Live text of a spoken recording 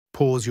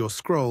Pause your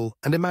scroll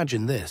and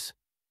imagine this.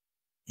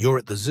 You're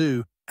at the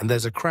zoo and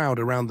there's a crowd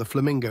around the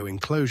flamingo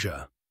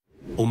enclosure.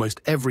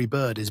 Almost every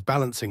bird is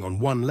balancing on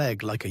one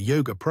leg like a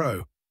yoga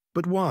pro.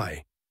 But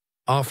why?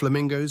 Are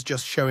flamingos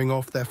just showing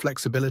off their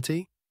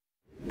flexibility?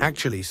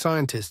 Actually,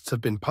 scientists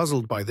have been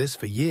puzzled by this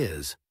for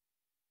years.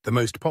 The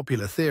most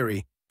popular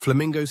theory,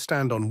 flamingos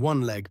stand on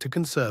one leg to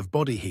conserve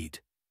body heat.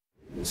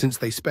 Since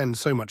they spend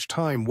so much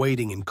time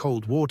wading in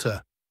cold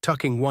water,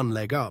 tucking one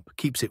leg up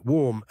keeps it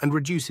warm and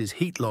reduces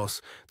heat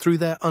loss through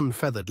their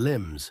unfeathered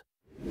limbs.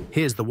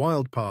 Here's the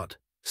wild part.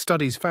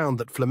 Studies found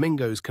that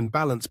flamingos can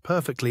balance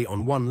perfectly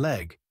on one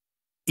leg,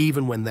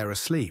 even when they're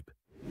asleep.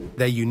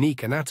 Their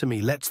unique anatomy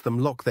lets them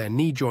lock their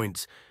knee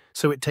joints,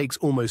 so it takes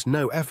almost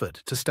no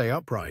effort to stay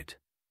upright.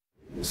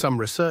 Some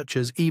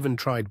researchers even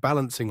tried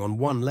balancing on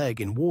one leg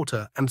in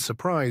water, and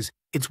surprise,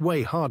 it's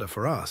way harder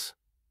for us.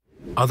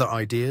 Other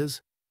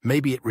ideas?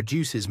 Maybe it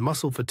reduces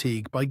muscle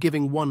fatigue by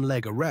giving one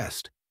leg a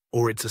rest,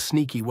 or it's a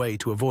sneaky way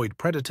to avoid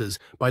predators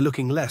by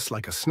looking less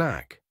like a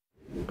snack.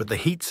 But the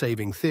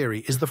heat-saving theory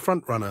is the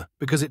frontrunner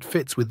because it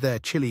fits with their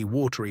chilly,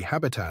 watery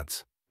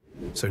habitats.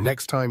 So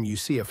next time you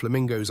see a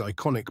flamingo's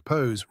iconic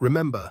pose,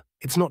 remember,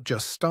 it's not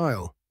just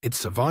style, it's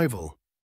survival.